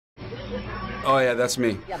Oh yeah, that's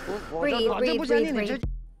me. Breathe, breathe, breathe, breathe.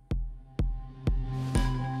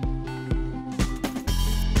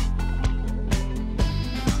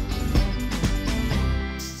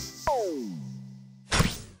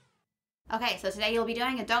 Okay, so today you'll be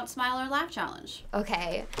doing a don't smile or laugh challenge.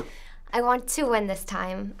 Okay. I want to win this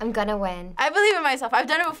time. I'm gonna win. I believe in myself. I've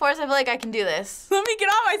done it before, so I feel like I can do this. Let me get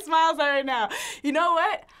all my smiles out right now. You know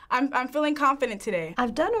what? I'm feeling confident today.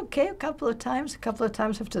 I've done okay a couple of times. A couple of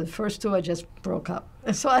times after the first two, I just broke up.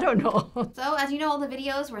 So I don't know. So, as you know, all the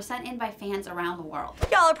videos were sent in by fans around the world.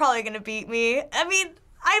 Y'all are probably gonna beat me. I mean,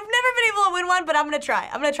 I've never been able to win one, but I'm gonna try.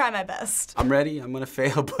 I'm gonna try my best. I'm ready. I'm gonna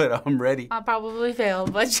fail, but I'm ready. I'll probably fail,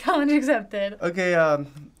 but challenge accepted. Okay,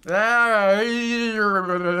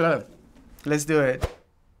 let's do it.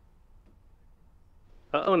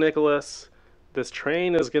 Uh-oh, Nicholas. This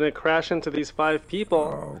train is gonna crash into these 5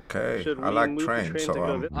 people. Okay, Should I we like move the trains, train so to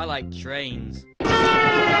go I like trains.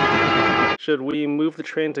 Should we move the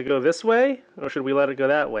train to go this way, or should we let it go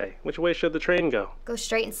that way? Which way should the train go? Go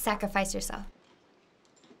straight and sacrifice yourself.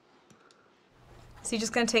 So you're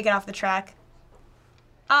just gonna take it off the track?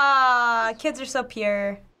 Ah, kids are so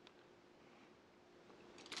pure.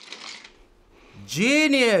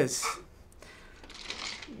 Genius!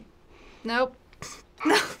 Nope.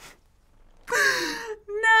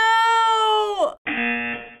 No!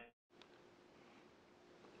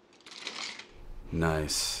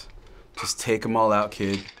 Nice. Just take them all out,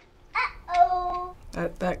 kid. Uh-oh.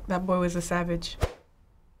 That boy was a savage.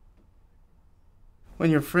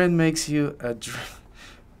 When your friend makes you a drink.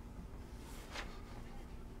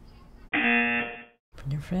 When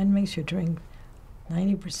your friend makes you drink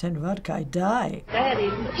 90% vodka, I die.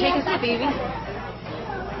 Daddy, take us, baby.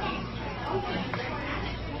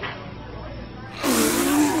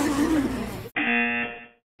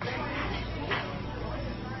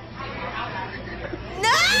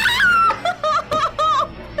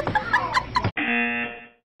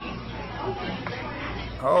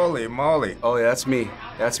 Holy moly. Oh yeah, that's me.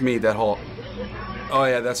 That's me, that whole... Oh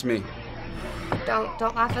yeah, that's me.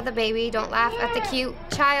 Don't laugh at the baby. Don't laugh at the cute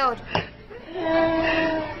child.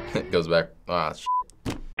 It goes back. Ah,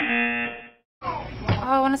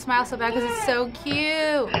 Oh, I want to smile so bad because it's so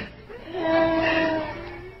cute.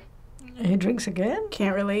 He drinks again?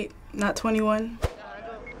 Can't relate. Not 21.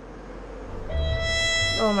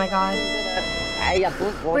 Oh my God.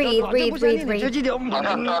 Breathe, breathe, breathe, breathe.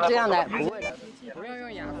 I'm not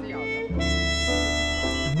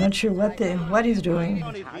sure what he's doing.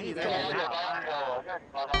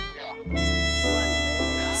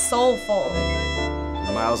 Soulful.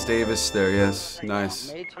 Miles Davis there, yes.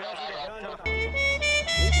 Nice.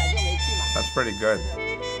 That's pretty good.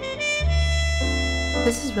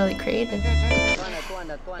 This is really creative.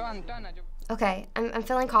 Okay, I'm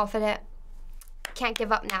feeling confident. Can't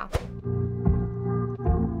give up now.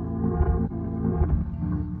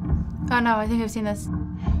 Oh no, I think I've seen this.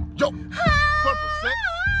 Yo, purple sex,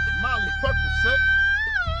 Molly purple sex,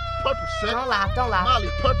 purple sex. Don't laugh, don't laugh. Molly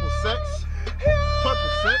purple sex, purple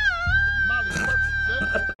sex, Molly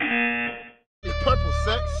purple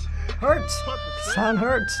sex, Hurts. Sound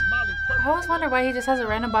hurts. I always wonder why he just has a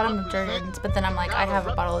random bottle of Jergens, but then I'm like, I have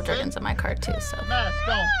a bottle of Jergens in my car too, so. Mask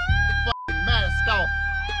on, fucking mask off,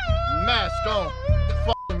 mask on,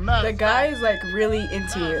 fucking mask. The guy is like really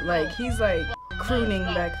into it. Like he's like crooning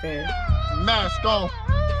back there. Mask on,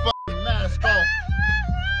 fucking mask on.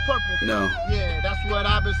 Purple. No. Yeah, that's what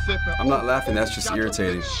I've been sipping. I'm not laughing, that's just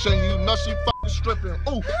irritating. You know she fucking stripping.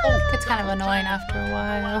 Ooh, ooh. It's kind of annoying after a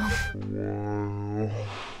while.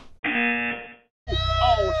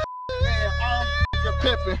 Oh, man, I'm fucking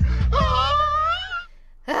pimping.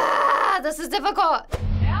 Ah, this is difficult.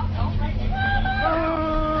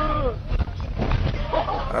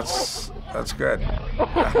 That's good.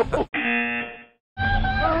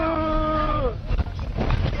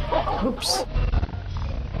 Oops.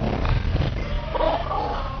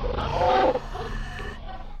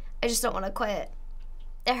 I just don't want to quit.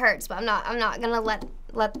 It hurts, but I'm not gonna let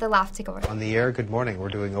the laugh take over. On the air, good morning. We're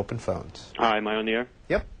doing open phones. Hi, am I on the air?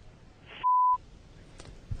 Yep.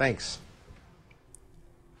 Thanks.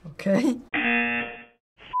 Okay.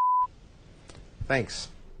 Thanks.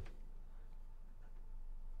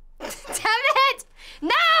 Damn it!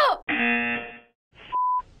 No!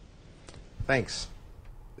 Thanks.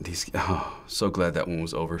 So glad that one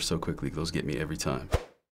was over so quickly. Those get me every time.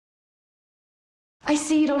 I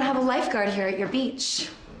see you don't have a lifeguard here at your beach.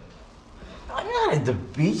 I'm not at the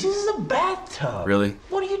beach. This is a bathtub. Really?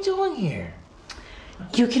 What are you doing here?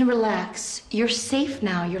 You can relax. You're safe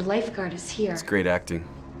now. Your lifeguard is here. It's great acting.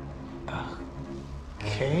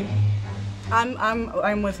 Okay.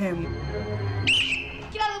 I'm with him.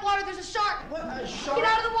 Get out of the water. There's a Get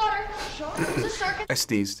out of the water. There's a shark. I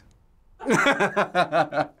sneezed.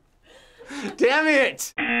 Damn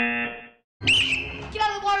it! Get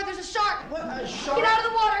out of the water. There's a shark. Get out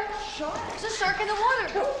of the water. There's a shark in the water.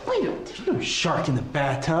 Wait, there's no shark in the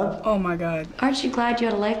bathtub. Oh my God. Aren't you glad you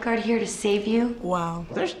had a lifeguard here to save you? Wow.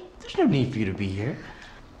 There's no need for you to be here.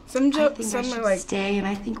 Some jokes, some some are like stay, and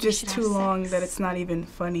I think just too long that it's not even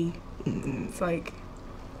funny. It's like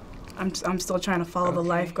I'm still trying to follow the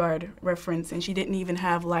lifeguard reference, and she didn't even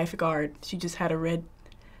have lifeguard. She just had a red.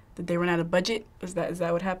 Did they run out of budget? Is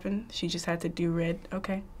that what happened? She just had to do red.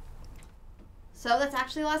 Okay. So that's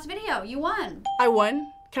actually the last video. You won. I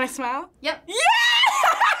won. Can I smile? Yep. Yeah!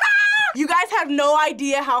 You guys have no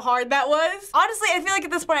idea how hard that was. Honestly, I feel like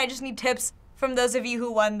at this point I just need tips from those of you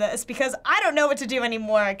who won this because I don't know what to do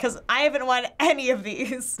anymore because I haven't won any of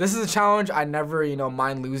these. This is a challenge I never,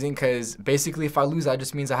 mind losing because basically if I lose, that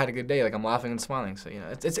just means I had a good day. Like I'm laughing and smiling. So,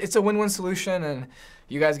 it's a win-win solution and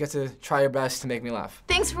you guys get to try your best to make me laugh.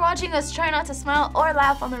 Thanks for watching us try not to smile or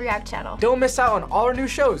laugh on the React channel. Don't miss out on all our new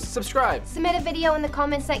shows. Subscribe. Submit a video in the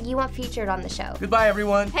comments that you want featured on the show. Goodbye,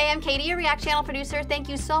 everyone. Hey, I'm Katie, your React channel producer. Thank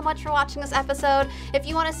you so much for watching this episode. If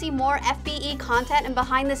you want to see more FBE content and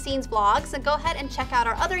behind-the-scenes vlogs, then go ahead and check out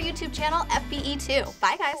our other YouTube channel, FBE2.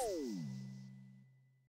 Bye, guys.